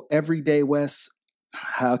 So every day, Wes,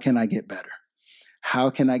 how can I get better?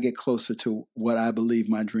 How can I get closer to what I believe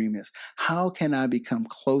my dream is? How can I become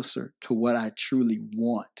closer to what I truly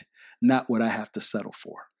want, not what I have to settle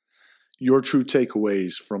for? Your true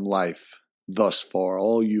takeaways from life thus far,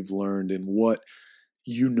 all you've learned and what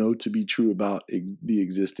you know to be true about the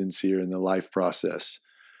existence here and the life process.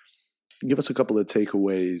 Give us a couple of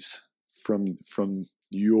takeaways from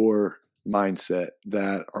your mindset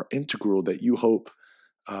that are integral that you hope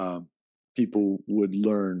people would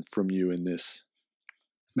learn from you in this.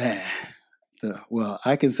 Man, well,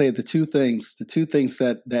 I can say the two things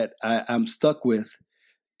that I'm stuck with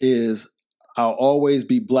is I'll always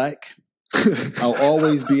be black. I'll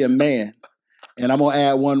always be a man. And I'm going to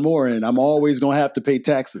add one more in. I'm always going to have to pay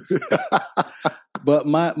taxes. But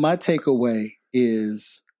my takeaway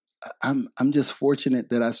is I'm just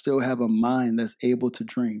fortunate that I still have a mind that's able to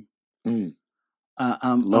dream. I'm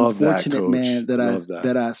fortunate, man,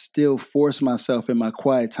 that I still force myself in my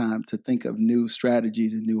quiet time to think of new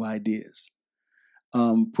strategies and new ideas.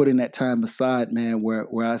 Putting that time aside, man,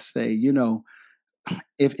 where I say, you know,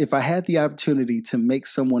 if I had the opportunity to make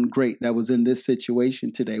someone great that was in this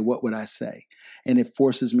situation today, what would I say? And it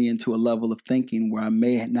forces me into a level of thinking where I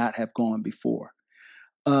may not have gone before.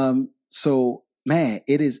 So, man,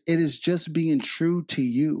 it is just being true to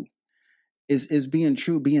you. Is being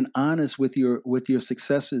true, being honest with your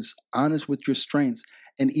successes, honest with your strengths,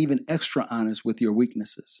 and even extra honest with your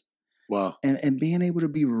weaknesses. Wow. And being able to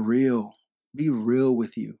be real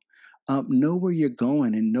with you. Know where you're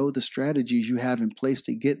going and know the strategies you have in place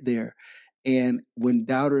to get there. And when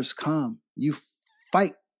doubters come, you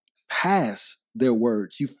fight past their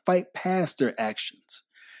words, you fight past their actions,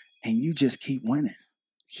 and you just keep winning.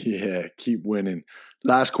 Yeah, keep winning.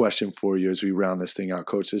 Last question for you as we round this thing out,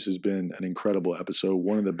 Coach. This has been an incredible episode,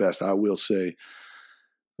 one of the best, I will say.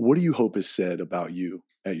 What do you hope is said about you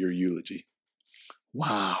at your eulogy?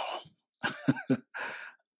 Wow.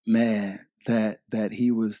 Man, that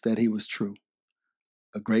he was true.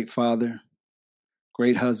 A great father,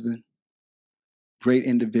 great husband, great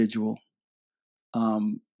individual,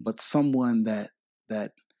 but someone that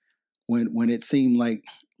when it seemed like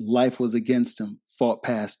life was against him, fought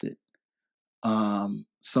past it.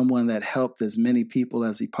 Someone that helped as many people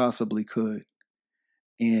as he possibly could,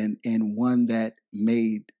 and one that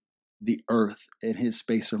made the earth and his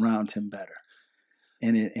space around him better.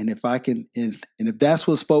 And if I can, and if that's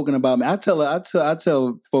what's spoken about me, I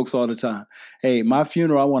tell folks all the time, hey, my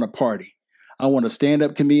funeral, I want a party. I want a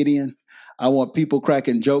stand-up comedian. I want people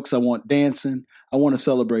cracking jokes. I want dancing. I want a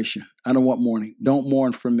celebration. I don't want mourning. Don't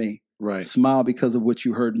mourn for me. Right. Smile because of what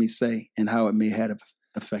you heard me say and how it may have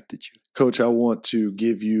affected you. Coach, I want to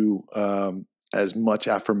give you as much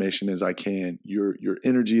affirmation as I can. Your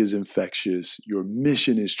energy is infectious. Your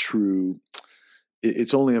mission is true.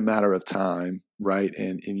 It's only a matter of time, right?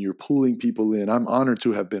 And you're pulling people in. I'm honored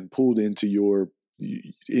to have been pulled into you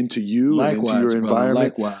likewise, and into your environment.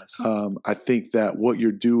 Likewise. I think that what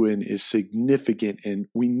you're doing is significant, and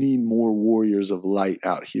we need more warriors of light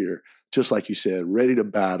out here, just like you said, ready to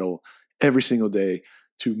battle every single day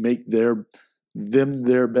to make their them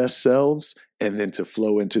their best selves, and then to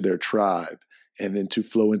flow into their tribe, and then to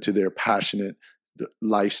flow into their passionate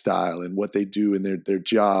lifestyle and what they do in their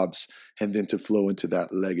jobs, and then to flow into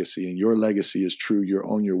that legacy. And your legacy is true. You're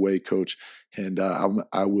on your way, Coach. And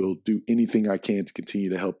I will do anything I can to continue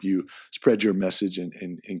to help you spread your message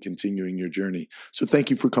and continuing your journey. So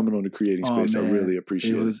thank you for coming on the Creating Space. I really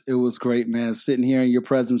appreciate it. It was great, man. Sitting here in your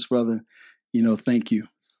presence, brother. Thank you.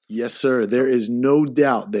 Yes, sir. There is no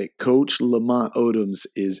doubt that Coach Lamont Odoms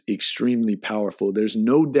is extremely powerful. There's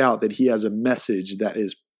no doubt that he has a message that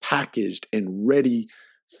is packaged and ready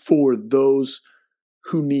for those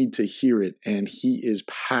who need to hear it. And he is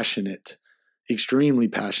passionate, extremely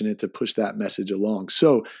passionate to push that message along.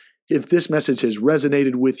 So if this message has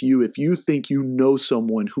resonated with you, if you think you know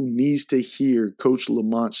someone who needs to hear Coach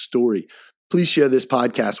Lamont's story, please share this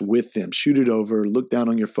podcast with them. Shoot it over. Look down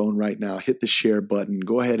on your phone right now. Hit the share button.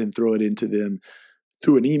 Go ahead and throw it into them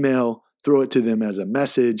through an email. Throw it to them as a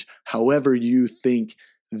message. However you think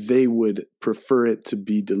they would prefer it to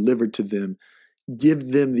be delivered to them.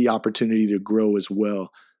 Give them the opportunity to grow as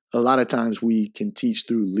well. A lot of times we can teach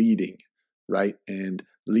through leading, right? And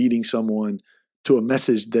leading someone to a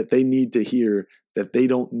message that they need to hear that they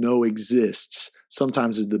don't know exists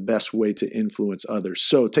sometimes is the best way to influence others.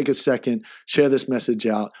 So take a second, share this message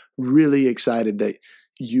out. Really excited that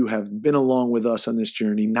you have been along with us on this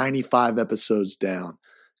journey, 95 episodes down,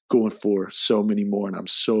 going for so many more. And I'm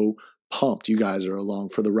so pumped you guys are along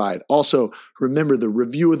for the ride. Also, remember the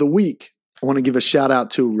review of the week. I want to give a shout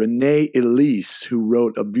out to Renee Elise, who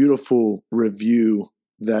wrote a beautiful review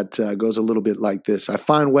that goes a little bit like this. I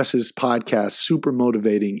find Wes's podcast super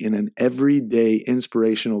motivating in an everyday,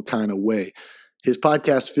 inspirational kind of way. His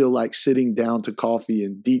podcasts feel like sitting down to coffee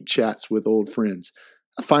and deep chats with old friends.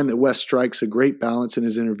 I find that Wes strikes a great balance in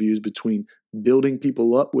his interviews between building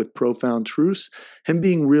people up with profound truths and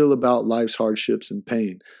being real about life's hardships and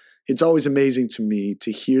pain. It's always amazing to me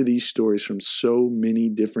to hear these stories from so many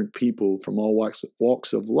different people from all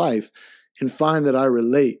walks of life and find that I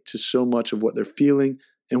relate to so much of what they're feeling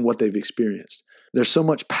and what they've experienced. There's so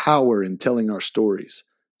much power in telling our stories.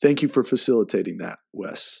 Thank you for facilitating that,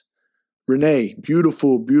 Wes. Renee,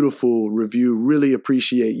 beautiful, beautiful review. Really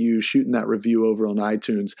appreciate you shooting that review over on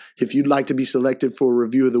iTunes. If you'd like to be selected for a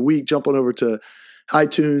review of the week, jump on over to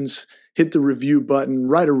iTunes, hit the review button,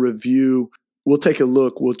 write a review. We'll take a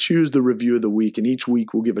look. We'll choose the review of the week, and each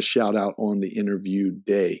week we'll give a shout out on the interview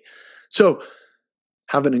day. So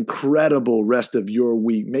have an incredible rest of your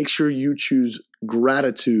week. Make sure you choose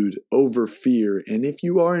gratitude over fear. And if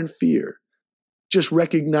you are in fear, just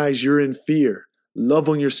recognize you're in fear. Love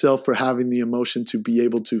on yourself for having the emotion to be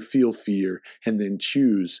able to feel fear, and then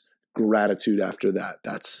choose gratitude after that.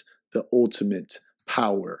 That's the ultimate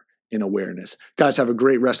power in awareness. Guys, have a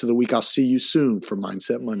great rest of the week. I'll see you soon for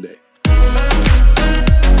Mindset Monday.